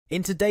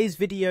In today's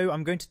video,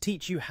 I'm going to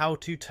teach you how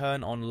to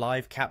turn on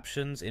live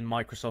captions in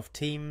Microsoft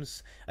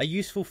Teams, a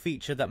useful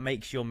feature that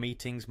makes your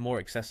meetings more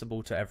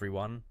accessible to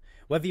everyone.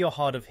 Whether you're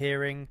hard of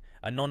hearing,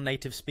 a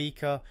non-native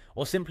speaker,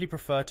 or simply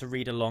prefer to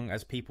read along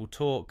as people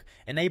talk,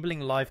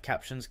 enabling live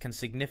captions can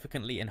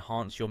significantly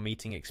enhance your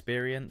meeting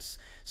experience.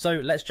 So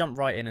let's jump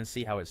right in and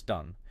see how it's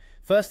done.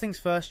 First things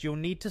first, you'll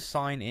need to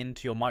sign in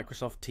to your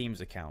Microsoft Teams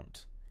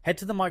account. Head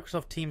to the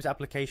Microsoft Teams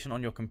application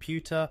on your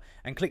computer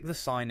and click the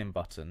Sign In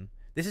button.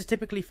 This is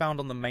typically found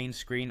on the main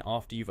screen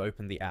after you've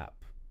opened the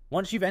app.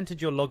 Once you've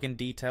entered your login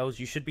details,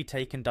 you should be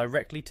taken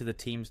directly to the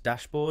Teams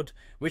dashboard,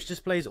 which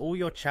displays all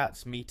your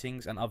chats,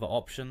 meetings, and other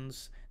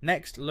options.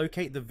 Next,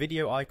 locate the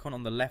video icon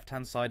on the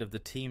left-hand side of the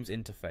Teams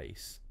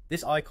interface.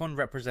 This icon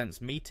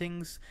represents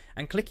meetings,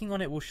 and clicking on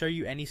it will show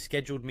you any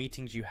scheduled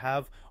meetings you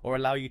have or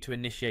allow you to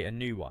initiate a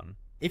new one.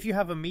 If you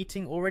have a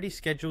meeting already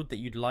scheduled that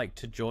you'd like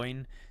to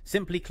join,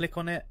 simply click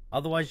on it,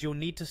 otherwise you'll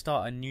need to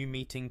start a new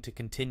meeting to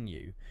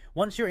continue.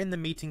 Once you're in the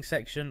meeting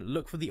section,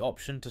 look for the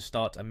option to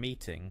start a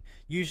meeting.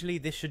 Usually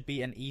this should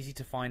be an easy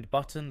to find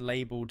button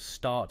labelled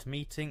Start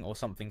Meeting or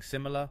something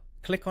similar.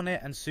 Click on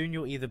it and soon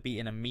you'll either be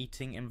in a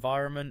meeting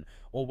environment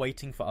or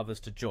waiting for others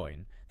to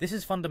join. This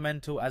is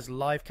fundamental as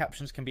live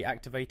captions can be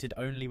activated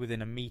only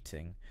within a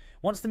meeting.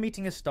 Once the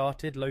meeting has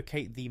started,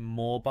 locate the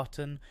More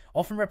button,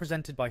 often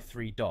represented by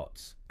 3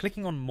 dots.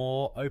 Clicking on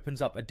More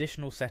opens up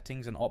additional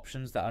settings and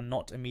options that are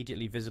not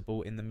immediately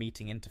visible in the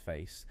meeting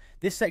interface.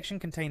 This section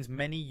contains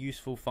many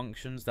useful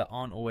functions that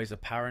aren't always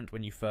apparent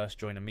when you first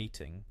join a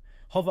meeting.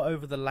 Hover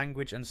over the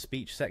Language and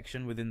Speech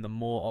section within the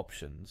More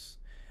options.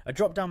 A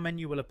drop-down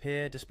menu will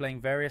appear displaying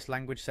various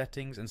language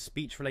settings and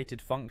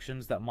speech-related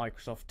functions that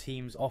Microsoft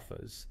Teams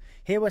offers.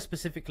 Here we're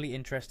specifically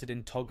interested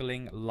in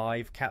toggling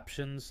live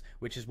captions,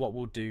 which is what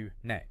we'll do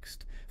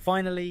next.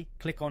 Finally,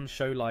 click on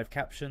Show Live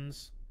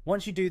Captions.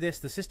 Once you do this,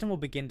 the system will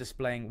begin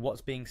displaying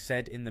what's being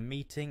said in the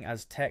meeting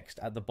as text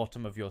at the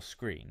bottom of your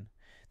screen.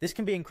 This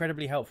can be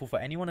incredibly helpful for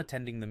anyone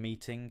attending the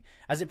meeting,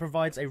 as it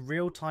provides a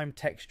real-time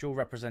textual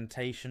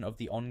representation of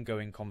the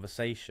ongoing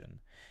conversation.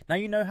 Now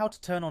you know how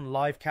to turn on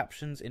live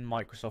captions in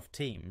Microsoft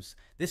Teams.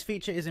 This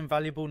feature is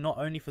invaluable not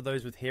only for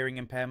those with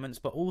hearing impairments,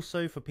 but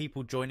also for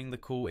people joining the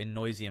call in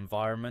noisy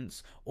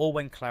environments, or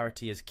when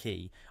clarity is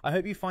key. I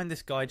hope you find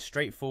this guide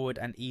straightforward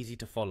and easy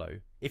to follow.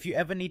 If you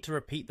ever need to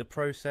repeat the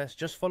process,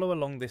 just follow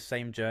along this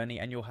same journey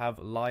and you'll have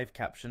live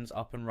captions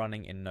up and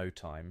running in no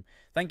time.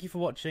 Thank you for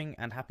watching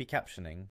and happy captioning.